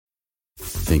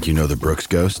Think you know the Brooks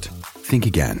Ghost? Think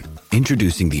again.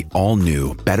 Introducing the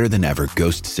all-new, better-than-ever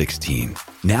Ghost 16.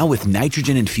 Now with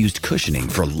nitrogen-infused cushioning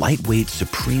for lightweight,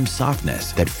 supreme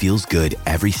softness that feels good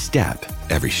every step,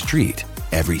 every street,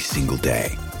 every single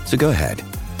day. So go ahead,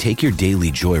 take your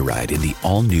daily joyride in the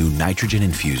all-new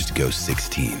nitrogen-infused Ghost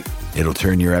 16. It'll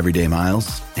turn your everyday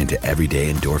miles into everyday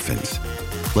endorphins.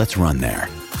 Let's run there.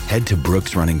 Head to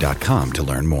brooksrunning.com to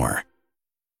learn more.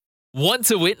 Want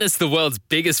to witness the world's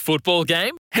biggest football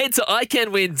game? Head to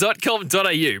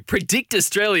iCanWin.com.au, predict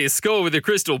Australia's score with a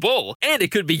crystal ball, and it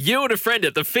could be you and a friend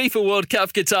at the FIFA World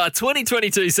Cup Qatar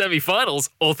 2022 semi-finals,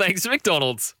 all thanks to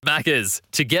McDonald's. Maccas,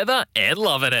 together and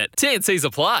loving it. TNCs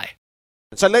apply.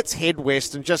 So let's head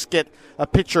west and just get a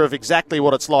picture of exactly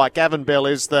what it's like. Gavin Bell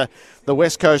is the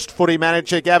West Coast footy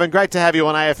manager. Gavin, great to have you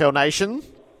on AFL Nation.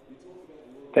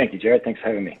 Thank you, Jared. Thanks for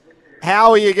having me.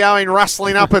 How are you going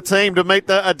rustling up a team to meet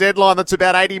a deadline that's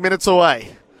about 80 minutes away?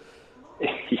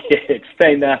 Yeah, it's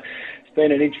been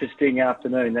an interesting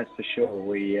afternoon, that's for sure.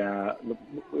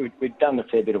 We've done a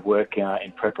fair bit of work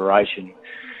in preparation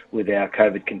with our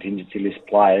COVID contingency list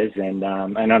players, and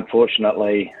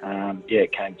unfortunately,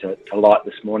 it came to light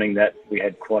this morning that we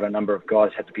had quite a number of guys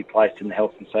had to be placed in the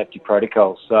health and safety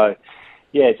protocols. So,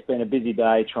 yeah, it's been a busy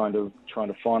day trying to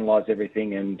finalise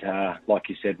everything, and like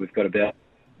you said, we've got about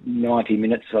 90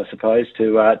 minutes, I suppose,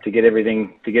 to get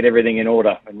everything in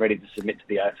order and ready to submit to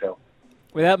the AFL.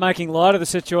 Without making light of the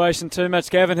situation too much,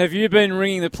 Gavin, have you been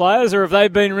ringing the players, or have they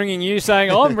been ringing you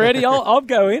saying, "I'm ready, I'll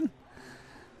go in"?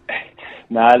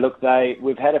 No, look,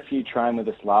 we've had a few train with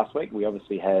us last week. We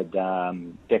obviously had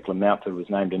Declan Mountford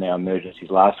was named in our emergencies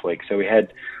last week, so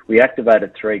we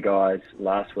activated 3 guys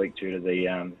last week due to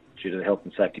the health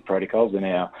and safety protocols and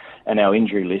our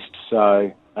injury list.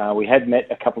 So we had met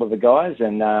a couple of the guys,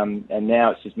 and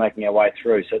now it's just making our way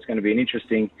through. So it's going to be an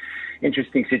interesting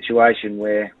situation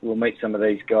where we'll meet some of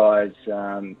these guys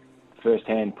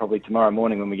firsthand probably tomorrow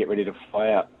morning when we get ready to fly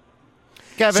out.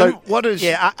 Gavin,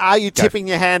 are you tipping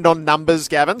your hand on numbers,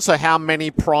 Gavin? So how many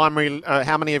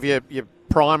of your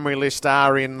primary list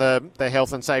are in the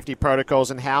health and safety protocols,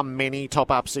 and how many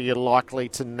top-ups are you likely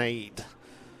to need?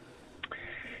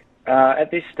 At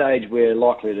this stage, we're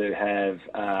likely to have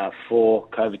 4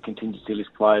 COVID contingency list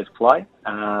players play.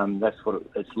 That's what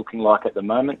it's looking like at the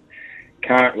moment.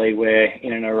 Currently, we're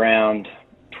in and around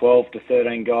 12 to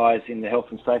 13 guys in the health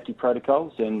and safety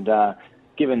protocols, and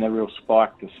given the real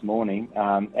spike this morning,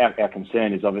 our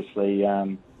concern is obviously,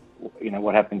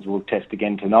 what happens, we'll test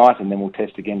again tonight and then we'll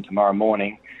test again tomorrow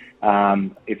morning.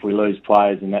 If we lose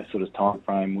players in that sort of time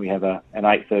frame, we have an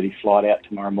 8:30 flight out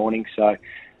tomorrow morning. So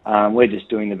we're just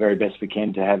doing the very best we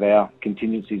can to have our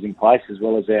contingencies in place, as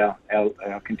well as our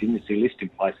contingency list in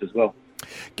place as well.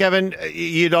 Gavin,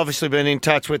 you'd obviously been in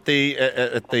touch with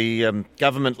at the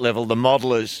government level, the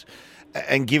modellers,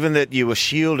 and given that you were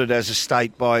shielded as a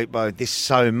state by this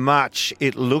so much,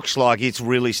 it looks like it's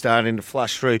really starting to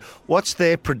flush through. What's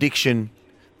their prediction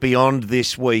beyond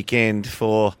this weekend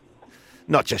for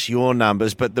not just your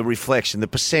numbers, but the reflection, the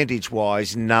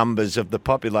percentage-wise numbers of the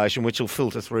population, which will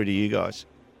filter through to you guys?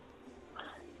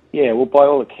 Yeah, well, by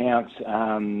all accounts,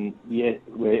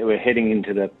 we're heading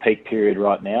into the peak period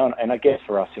right now, and I guess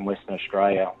for us in Western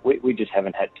Australia, we just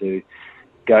haven't had to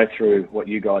go through what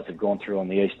you guys have gone through on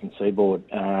the eastern seaboard.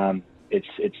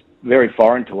 It's very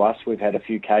foreign to us. We've had a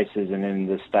few cases, and then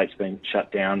the state's been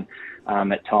shut down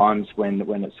at times when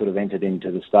it sort of entered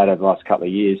into the state over the last couple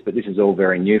of years. But this is all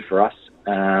very new for us.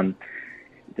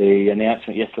 The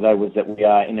announcement yesterday was that we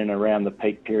are in and around the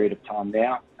peak period of time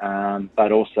now,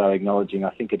 but also acknowledging, I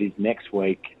think it is next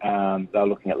week, they're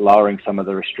looking at lowering some of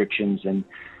the restrictions, and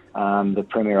the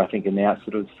Premier, I think, announced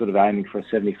sort of aiming for a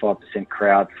 75%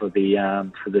 crowd for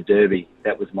the Derby.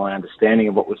 That was my understanding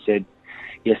of what was said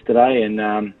yesterday,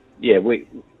 and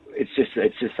it's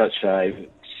just such a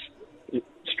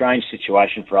strange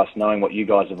situation for us, knowing what you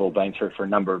guys have all been through for a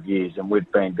number of years, and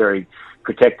we've been very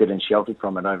protected and sheltered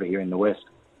from it over here in the West.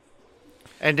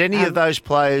 And any of those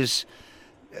players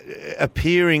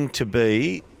appearing to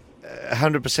be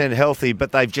 100% healthy,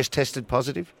 but they've just tested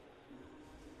positive?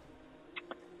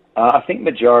 I think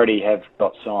majority have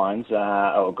got signs,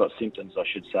 or got symptoms, I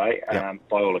should say,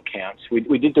 by all accounts.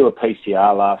 We did do a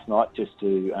PCR last night just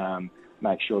to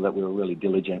make sure that we were really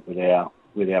diligent with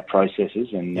our processes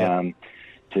and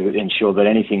to ensure that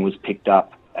anything was picked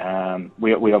up.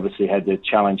 We obviously had the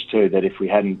challenge too that if we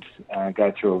hadn't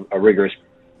go through a rigorous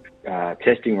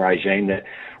testing regime, that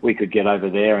we could get over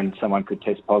there and someone could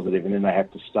test positive and then they have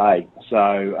to stay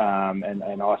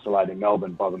and isolate in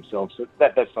Melbourne by themselves. So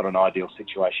that's not an ideal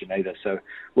situation either. So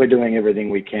we're doing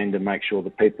everything we can to make sure the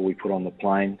people we put on the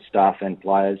plane, staff and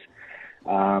players,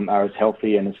 are as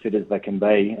healthy and as fit as they can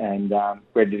be, and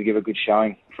ready to give a good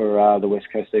showing for the West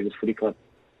Coast Eagles Footy Club.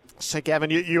 So, Gavin,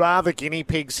 you are the guinea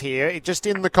pigs here. Just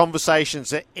in the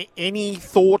conversations, any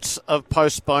thoughts of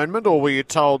postponement, or were you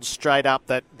told straight up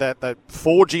that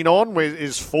forging on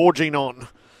is forging on?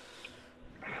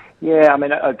 Yeah, I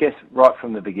mean, I guess right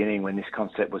from the beginning when this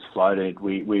concept was floated,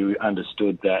 we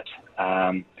understood that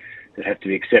there'd have to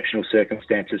be exceptional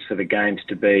circumstances for the games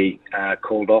to be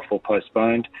called off or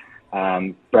postponed.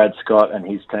 Brad Scott and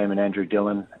his team and Andrew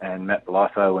Dillon and Matt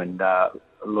Belifo and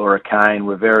Laura Kane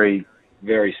were very,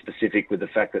 very specific with the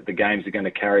fact that the games are going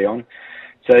to carry on.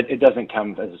 So it doesn't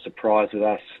come as a surprise to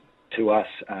us.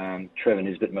 Trevor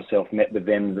Nisbet and myself met with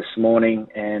them this morning,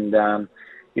 and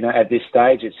at this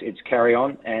stage it's carry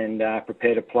on and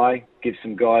prepare to play, give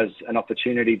some guys an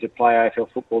opportunity to play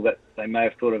AFL football that they may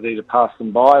have thought of either passed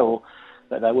them by or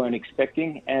that they weren't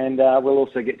expecting, and we'll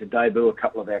also get to debut a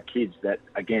couple of our kids that,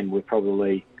 again, we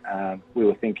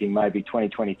were thinking maybe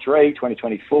 2023,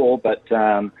 2024, but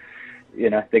they're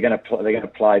going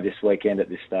to play this weekend at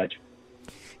this stage.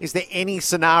 Is there any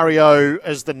scenario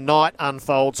as the night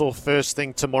unfolds or first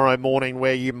thing tomorrow morning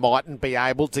where you mightn't be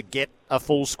able to get a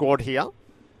full squad here?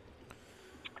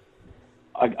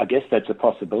 I guess that's a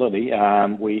possibility.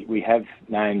 We have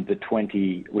named the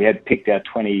 20. We had picked our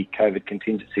 20 COVID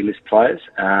contingency list players,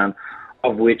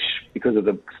 of which, because of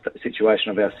the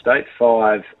situation of our state,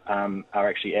 5 are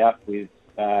actually out with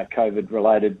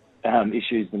COVID-related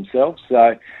issues themselves.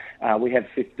 So we have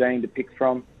 15 to pick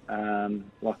from.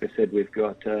 Like I said, we've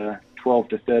got 12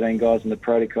 to 13 guys in the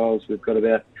protocols. We've got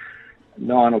about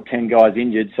 9 or 10 guys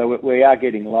injured. So we are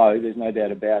getting low. There's no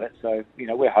doubt about it. So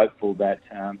we're hopeful that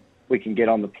we can get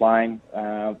on the plane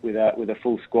with a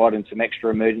full squad and some extra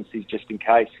emergencies just in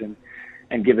case,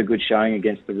 and give a good showing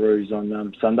against the Roos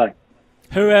on Sunday.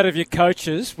 Who out of your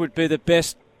coaches would be the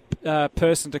best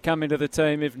person to come into the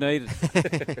team if needed?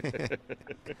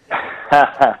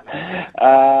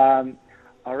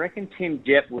 I reckon Tim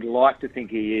Jepp would like to think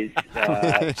he is,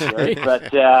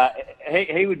 but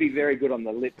he would be very good on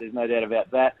the lip. There's no doubt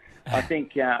about that. I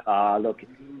think,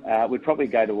 we'd probably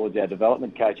go towards our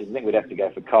development coaches. I think we'd have to go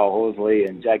for Kyle Horsley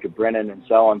and Jacob Brennan and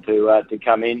so on to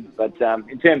come in. But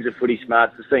in terms of footy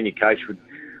smarts, the senior coach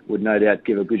would no doubt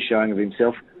give a good showing of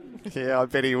himself. Yeah, I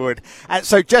bet he would.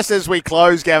 So just as we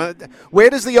close, Gavin, where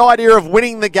does the idea of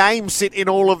winning the game sit in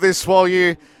all of this while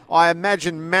you, I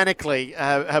imagine, manically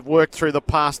have worked through the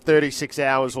past 36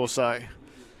 hours or so?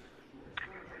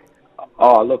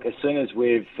 Oh, look, as soon as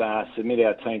we've submitted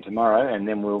our team tomorrow, and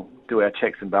then we'll do our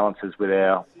checks and balances with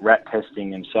our RAT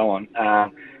testing and so on,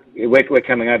 we're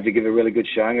coming over to give a really good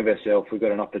showing of ourselves. We've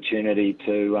got an opportunity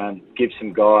to give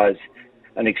some guys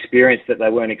an experience that they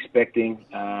weren't expecting.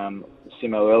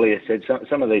 Simo earlier said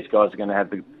some of these guys are going to have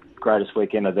the greatest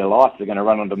weekend of their life. They're going to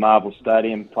run onto Marvel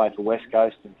Stadium, play for West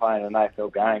Coast and play in an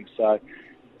AFL game. So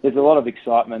there's a lot of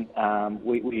excitement.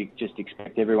 We just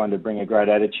expect everyone to bring a great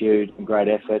attitude and great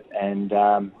effort, and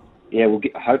we'll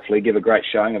hopefully give a great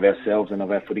showing of ourselves and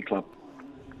of our footy club.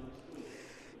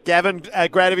 Gavin,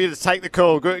 great of you to take the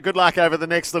call. Good luck over the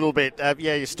next little bit.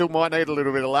 You still might need a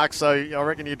little bit of luck, so I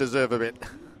reckon you deserve a bit.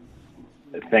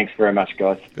 Thanks very much,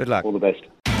 guys. Good luck. All the best.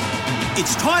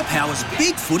 It's Tyre Power's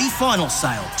Big Footy Final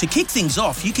Sale. To kick things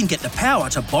off, you can get the power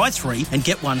to buy 3 and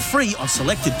get 1 free on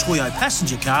selected Toyo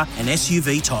passenger car and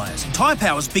SUV tyres. Tyre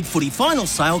Power's Big Footy Final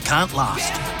Sale can't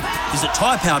last. Visit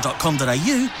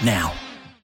tyrepower.com.au now.